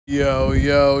Yo,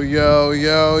 yo, yo,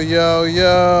 yo, yo,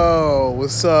 yo.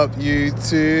 What's up,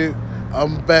 YouTube?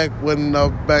 I'm back with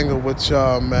another banger with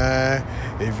y'all, man.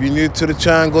 If you're new to the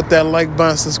channel, go hit that like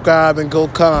button, subscribe, and go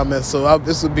comment. So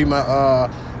this would be my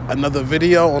another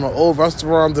video on an old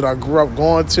restaurant that I grew up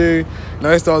going to. And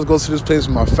I used to always go to this place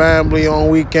with my family on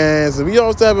weekends. And we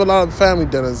also have a lot of family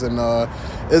dinners, and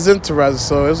it's interesting.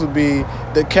 So this would be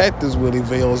the Cactus Willies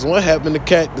videos. What happened to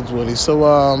Cactus Willies? So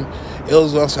it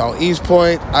was also out East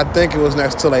Point. I think it was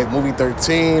next to like Movie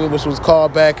 13, which was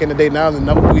called back in the day. Now it's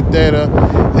another movie theater,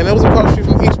 and it was across the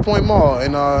street from East Point Mall.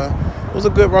 And it was a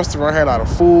good restaurant. It had a lot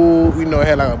of food. You know, it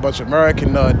had like a bunch of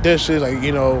American dishes, like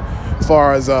as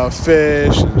far as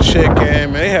fish and chicken.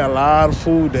 Man, they had a lot of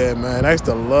food there, man. I used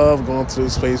to love going to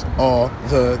this place all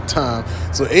the time.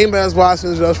 So anybody that's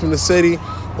watching this from the city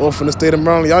or from the state of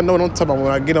Maryland, y'all know what I'm talking about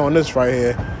when I get on this right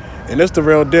here. And it's the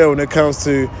real deal when it comes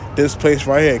to this place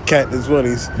right here, Cactus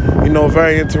Willies.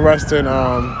 Very interesting.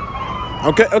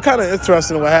 I'm kind of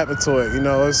interested in what happened to it.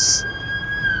 It's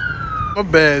my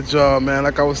bad, y'all, man.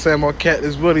 Like I was saying about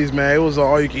Cactus Willies, man, it was an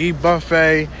all-you-can-eat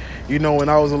buffet. When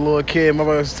I was a little kid, my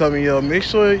mother used to tell me, make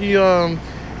sure you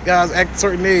guys act a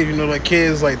certain age. Like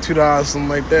kids like $2, something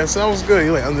like that. So that was good.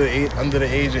 You're like under the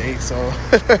age of 8, so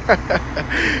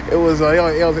it was.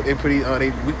 They put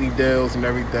they weekly deals and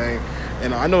everything.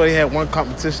 And I know they had one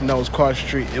competition that was across the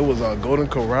street. It was Golden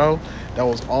Corral. That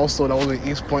was in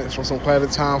East Point for some quite a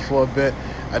time for a bit.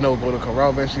 I know Golden Corral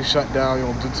eventually shut down,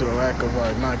 due to the lack of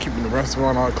not keeping the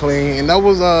restaurant all clean. And that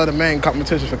was the main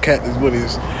competition for Cactus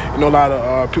Willies. A lot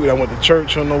of people that went to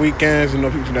church on the weekends,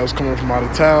 people that was coming from out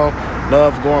of town,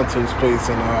 love going to this place.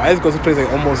 And I used to go to this place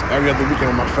like almost every other weekend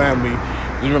with my family.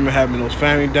 Just remember having those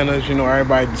family dinners,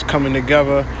 everybody just coming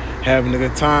together, having a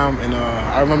good time. And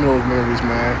I remember those memories,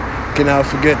 man. Cannot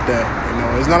forget that.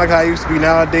 It's not like how it used to be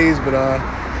nowadays, but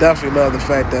definitely love the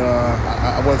fact that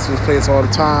I went to this place all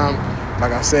the time.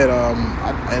 Like I said,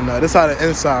 this how the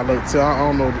inside look too. I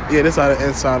don't know. Yeah, this how the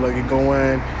inside look. You go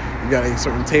in, you got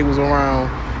certain tables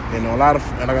around, a lot of,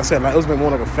 and like I said, it was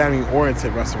more like a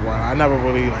family-oriented restaurant. I never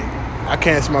really I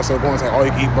can't see myself going to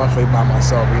all-you-can-eat buffet by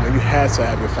myself. You had to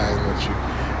have your family with you.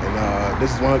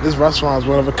 And this restaurant is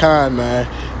one of a kind, man.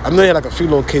 I know they had like a few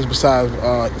locations besides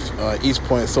East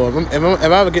Point. So if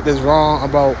I ever get this wrong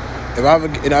about if I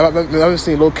ever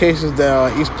seen locations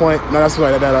that East Point, no, that's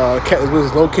right, that Cactus Willies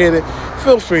is located,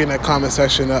 feel free in that comment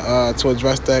section to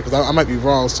address that, because I might be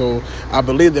wrong. So I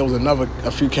believe there was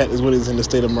a few Cactus Willies in the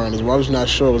state of Maryland as well. I was not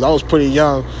sure, because I was pretty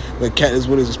young when Cactus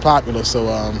Willies was popular. So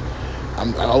by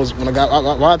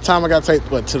the time I got to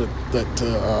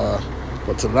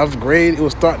 11th grade, it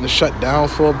was starting to shut down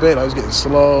for a bit. I was getting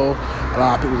slow. A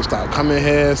lot of people would start coming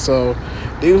here, so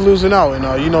they was losing out.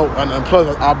 And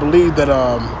plus, I believe that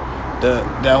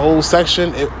that whole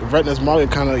section, Redness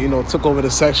Market, kind of took over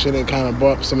the section and kind of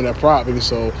bought up some of that property.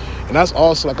 So, and that's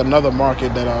also like another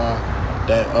market that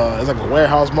is like a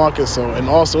warehouse market. So, and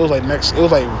also it was like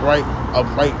right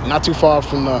not too far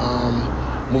from the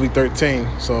Movie 13.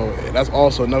 So that's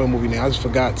also another movie name. I just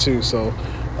forgot too. So.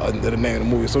 The name of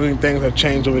the movie. So many things have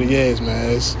changed over the years,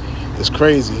 man. It's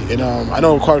crazy. And I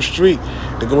know across the street,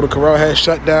 the Golden Corral had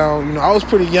shut down. I was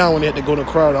pretty young when they had to go to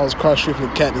Corral. I was across the street from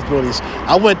the Cactus Willies.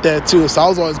 I went there too, so I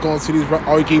was always going to these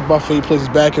all-you-can-eat buffet places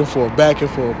back and forth.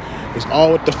 It's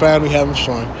all with the family having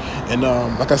fun. And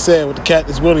like I said, with the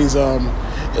Cactus Willies,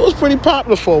 it was pretty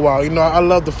popular for a while. I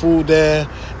love the food there.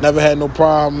 Never had no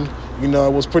problem. It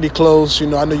was pretty close. I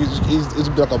know it's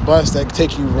like a bus that could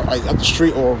take you right up the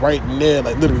street or right near,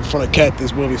 like literally in front of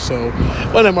Cactus Willies. So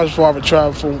wasn't that much far of a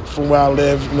travel from where I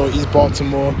live, East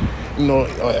Baltimore,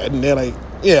 and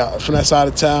they're from that side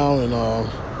of town. And,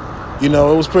 it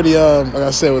was pretty, like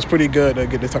I said, it was pretty good to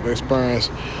get this type of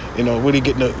experience, really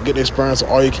get the experience of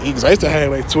all you can eat. Because I used to have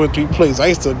like 2 or 3 plates. I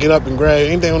used to get up and grab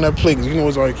anything on that plate, because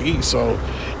it's all you can eat. So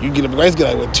I used to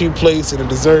get like 2 plates and a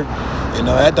dessert. And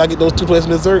after I get those 2 plates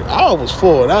and dessert, I was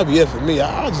full. That'd be it for me.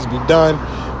 I'll just be done.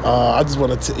 I just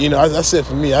want to, that's it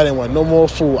for me. I didn't want no more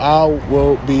food. I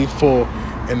will be full.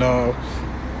 And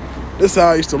this is how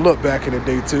I used to look back in the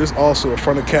day too. This also in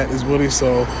front of Cactus Willies,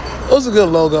 so it was a good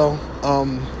logo.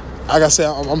 Like I said,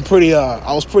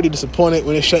 I was pretty disappointed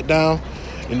when it shut down.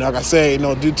 Like I said,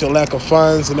 due to lack of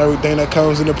funds and everything that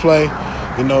comes into play,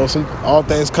 all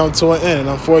things come to an end. And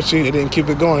unfortunately, they didn't keep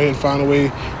it going. They didn't find a way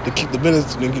to keep the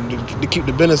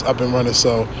business up and running.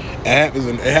 So it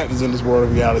happens in this world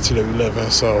of reality that we live in.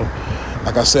 So,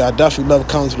 like I said, I definitely love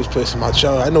coming to this place with my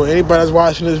child. I know anybody that's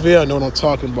watching this video, I know what I'm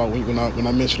talking about when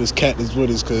I mention this Cactus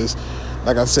Willies, because,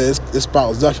 like I said, this spot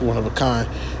was definitely one of a kind.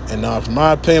 And from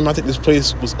my opinion, I think this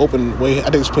place was open way. I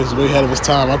think this place is way ahead of its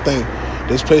time. I think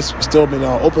this place is still been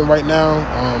open right now.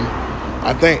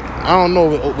 I don't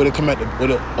know would it come at would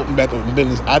it open back up in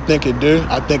business. I think it do.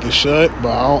 I think it should,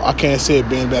 but I can't see it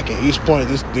being back in East Point.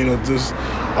 Just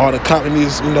all the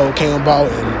companies came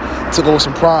about and took over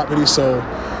some property. So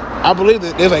I believe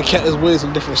that there's like Cactus Willies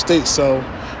in different states. So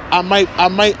I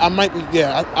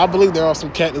believe there are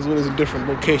some Cactus Willies in different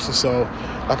locations. So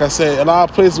like I said, a lot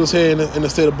of places was here in the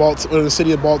state of Baltimore, in the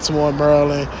city of Baltimore,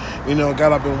 Maryland.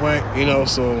 Got up and went.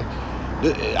 So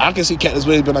I can see Cactus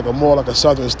Willies being more like a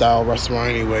southern style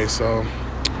restaurant anyway. So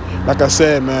like I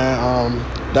said,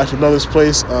 man, Dr. Brothers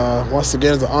Place, once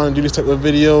again, it's an honor to do these type of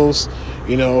videos.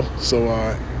 So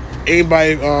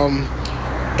anybody,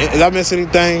 if I miss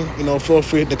anything, feel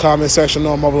free to hit the comment section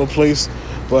on my little place.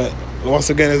 But once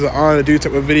again, it's an honor to do these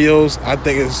type of videos. I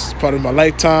think it's part of my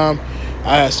lifetime.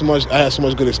 I had so much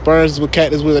good experiences with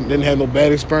Cactus Willies. Didn't have no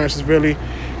bad experiences really.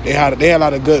 They had a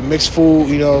lot of good mixed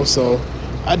food, so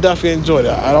I definitely enjoyed it.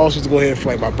 I always used to go ahead for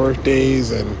like my birthdays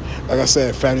and, like I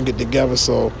said, family get together.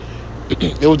 So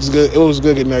it was just good. It was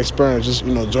good getting that experience. Just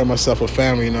enjoy myself with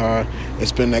family, and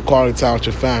spend that quality time with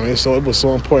your family. So it was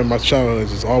so important in my childhood,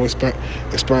 just always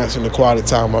experiencing the quality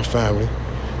time with my family.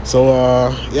 So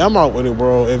yeah, I'm out with it,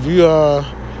 bro. If you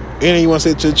anything you want to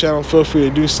say to the channel, feel free to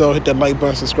do so. Hit that like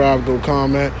button, subscribe, go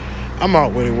comment. I'm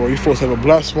out with it, bro. You folks have a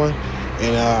blessed one.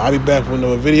 And I'll be back with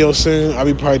another video soon. I'll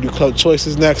be probably do club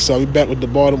choices next. So I'll be back with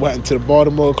what happened to the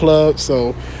Baltimore club.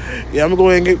 So yeah, I'm gonna go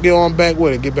ahead and get on back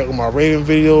with it. Get back with my rating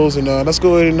videos, and let's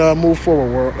go ahead and move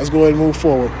forward, world. Let's go ahead and move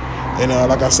forward. And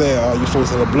like I said, you folks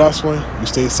have a blessed one. You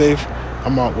stay safe.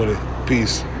 I'm out with it.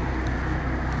 Peace.